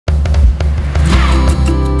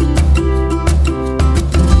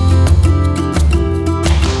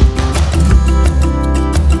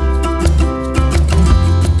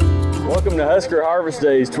Harvest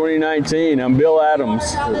Days 2019. I'm Bill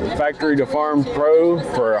Adams, Factory to Farm Pro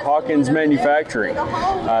for Hawkins Manufacturing.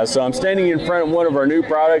 So I'm standing in front of one of our new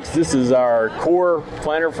products. This is our core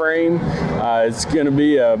planter frame. It's going to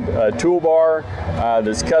be a toolbar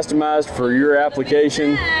that's customized for your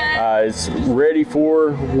application. It's ready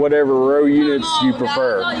for whatever row units you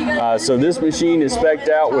prefer. So this machine is spec'd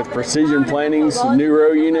out with Precision Plantings new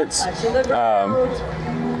row units.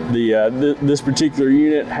 This particular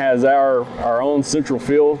unit has our own central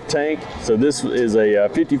fill tank. So this is a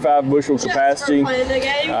 55 bushel capacity.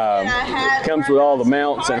 Comes with all the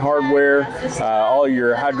mounts and hardware, all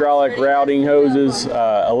your hydraulic routing hoses,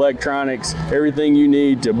 electronics, everything you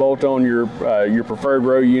need to bolt on your preferred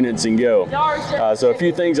row units and go. So a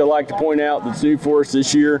few things I'd like to point out that's new for us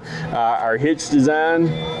this year: our hitch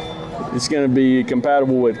design. It's going to be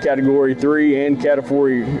compatible with Category 3 and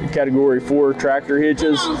Category 4 tractor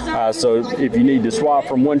hitches. So if you need to swap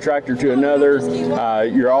from one tractor to another,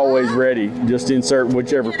 you're always ready. Just insert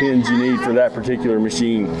whichever pins you need for that particular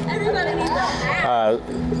machine.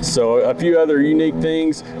 So a few other unique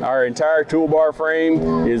things: our entire toolbar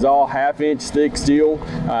frame is all 1/2 inch thick steel,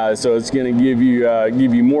 so it's going to give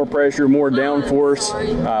you more pressure, more downforce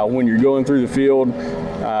when you're going through the field.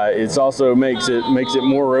 It also makes it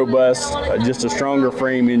more robust, just a stronger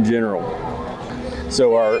frame in general.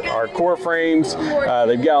 So our core frames,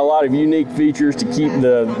 they've got a lot of unique features to keep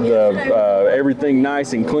everything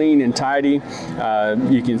nice and clean and tidy.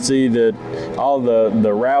 You can see that all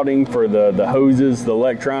the routing for the hoses, the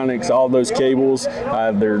electronics, all those cables,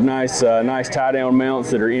 they're nice tie down mounts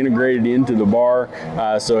that are integrated into the bar,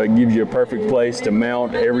 so it gives you a perfect place to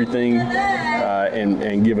mount everything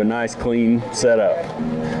and give a nice clean setup.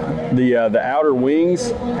 The outer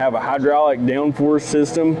wings have a hydraulic downforce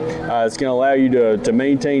system. It's going to allow you to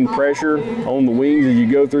maintain pressure on the wings as you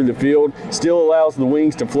go through the field. Still allows the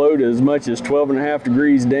wings to float as much as 12.5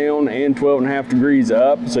 degrees down and 12.5 degrees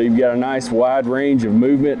up, so you've got a nice wide range of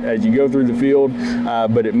movement as you go through the field,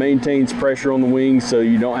 but it maintains pressure on the wings so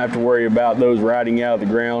you don't have to worry about those riding out of the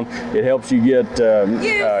ground. It helps you get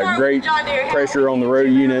great pressure on the row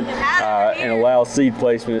unit and allows seed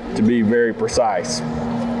placement to be very precise.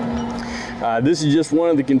 This is just one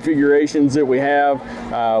of the configurations that we have.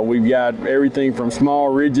 We've got everything from small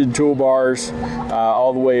rigid toolbars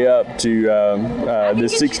all the way up to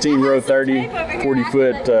this 16 row 30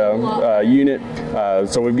 40-foot unit.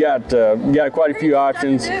 So we've got quite a few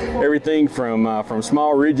options. Everything from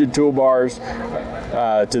small rigid toolbars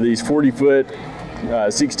to these 40-foot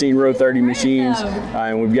 16 row 30 machines,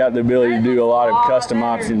 and we've got the ability to do a lot of custom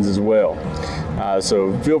options as well.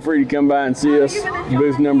 So feel free to come by and see us.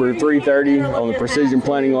 Booth number 330 on the Precision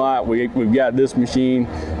Planting lot. We've got this machine.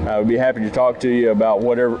 We'd be happy to talk to you about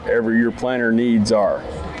whatever your planter needs are.